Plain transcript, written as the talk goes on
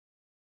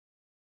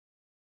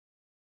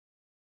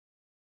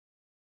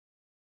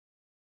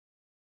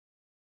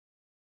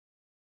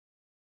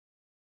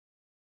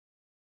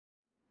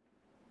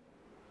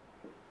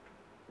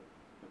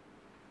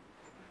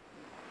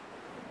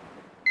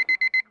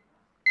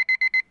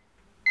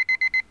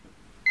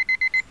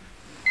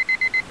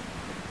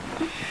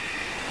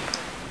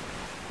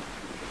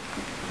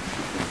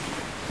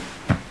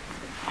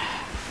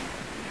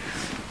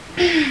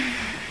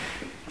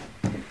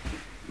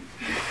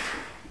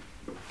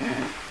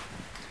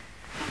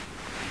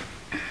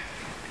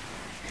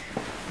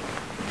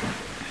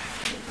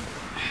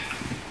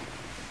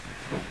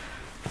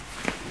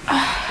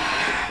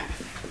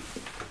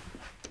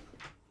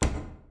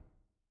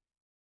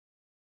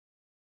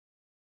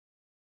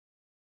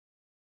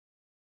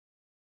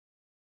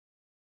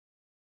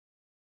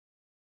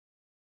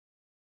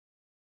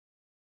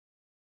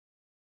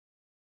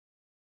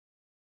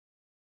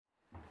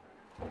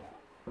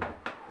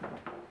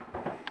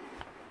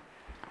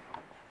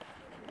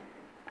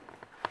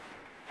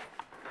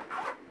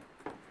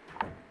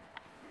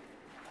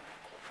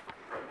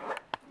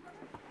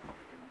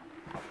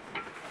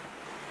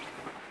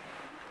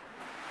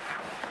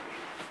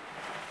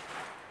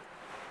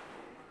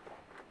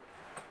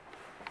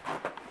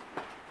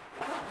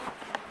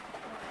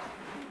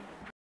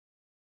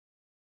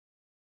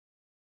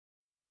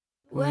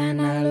When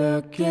I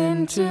look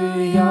into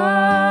your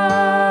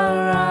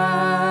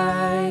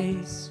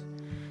eyes,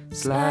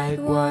 it's like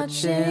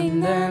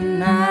watching the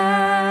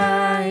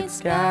night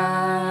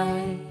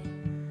sky,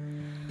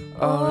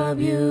 or a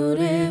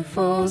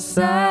beautiful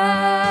sunrise.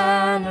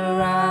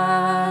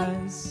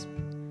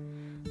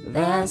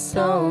 There's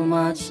so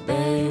much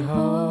they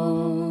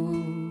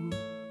hold,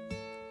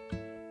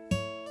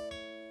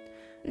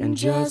 and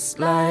just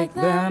like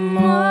them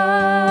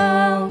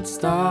old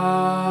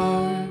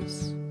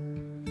stars,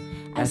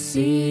 I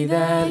see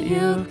that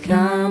you've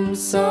come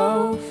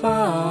so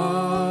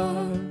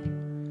far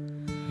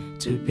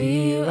to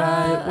be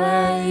right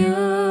where you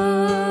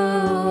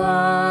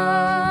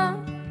are.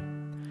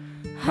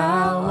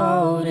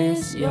 How old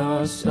is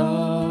your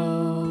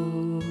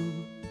soul?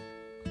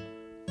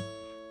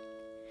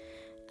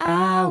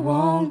 I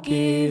won't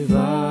give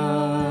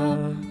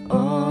up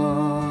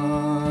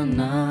on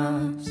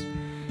us,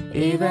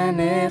 even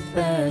if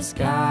the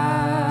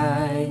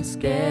skies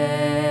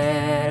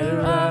get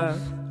rough.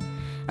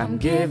 I'm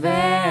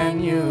giving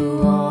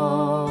you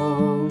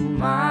all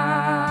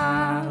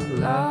my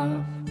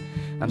love.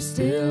 I'm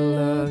still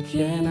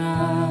looking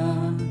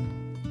up.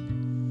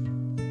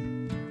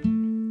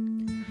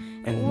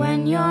 And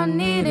when you're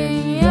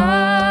needing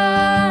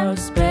your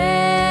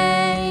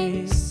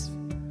space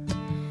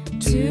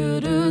to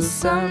do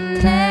some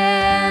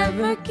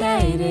navigating,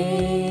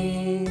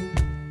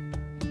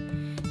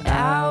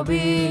 I'll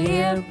be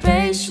here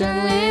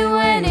patiently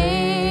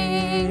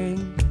waiting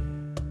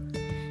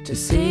to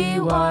see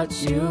what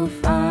you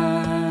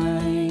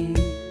find.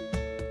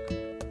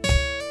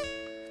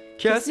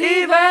 'Cause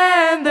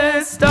even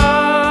the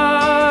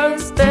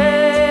stars,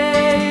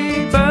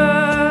 they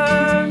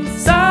burn.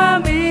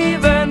 Some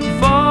even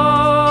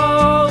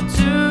fall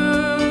to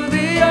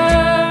the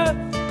earth.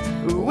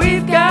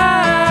 We've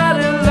got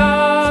a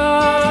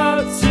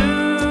lot to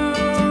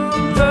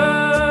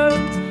learn.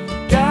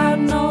 God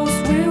knows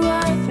we're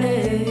worth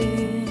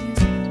it.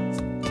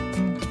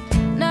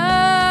 No,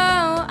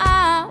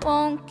 I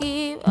won't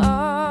give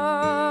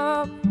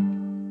up.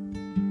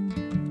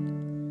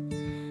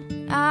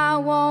 I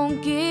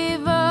won't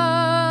give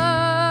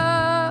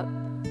up.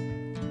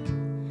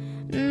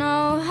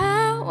 No,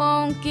 I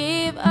won't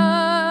give up.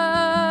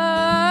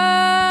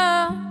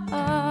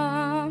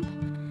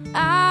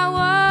 I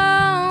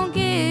won't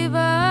give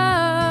up.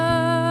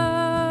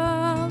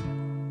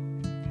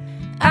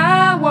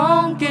 I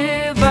won't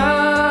give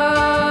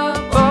up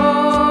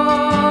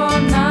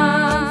on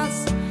us,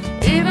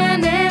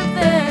 even if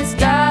the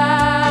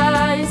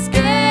skies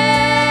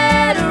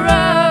get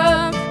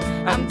rough.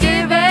 I'm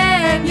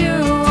giving you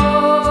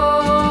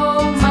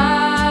all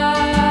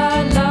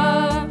my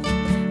love.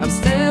 I'm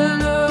still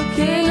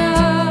looking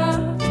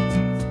up.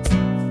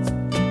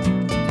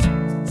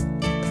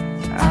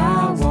 I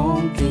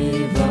won't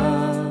give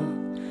up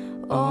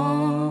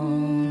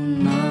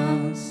on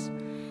us,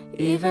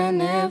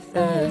 even if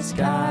the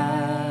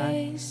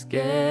skies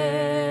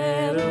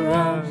get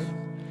rough.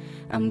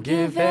 I'm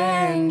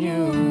giving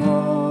you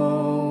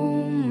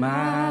all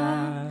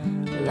my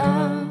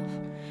love.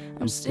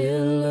 I'm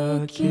still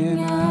looking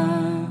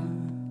up.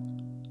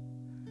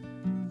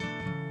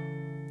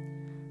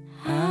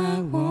 I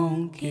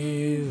won't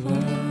give up.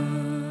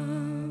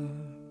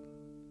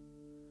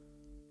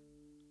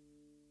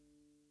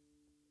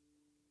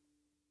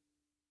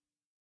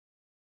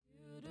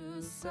 You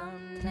do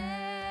some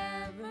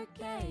navigating,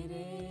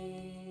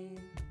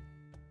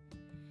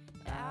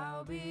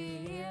 I'll be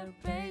here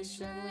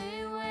patiently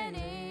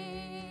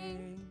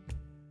waiting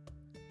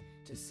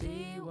to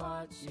see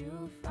what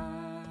you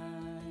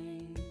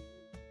find.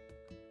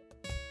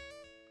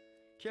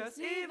 'Cause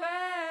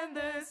even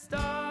the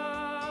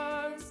stars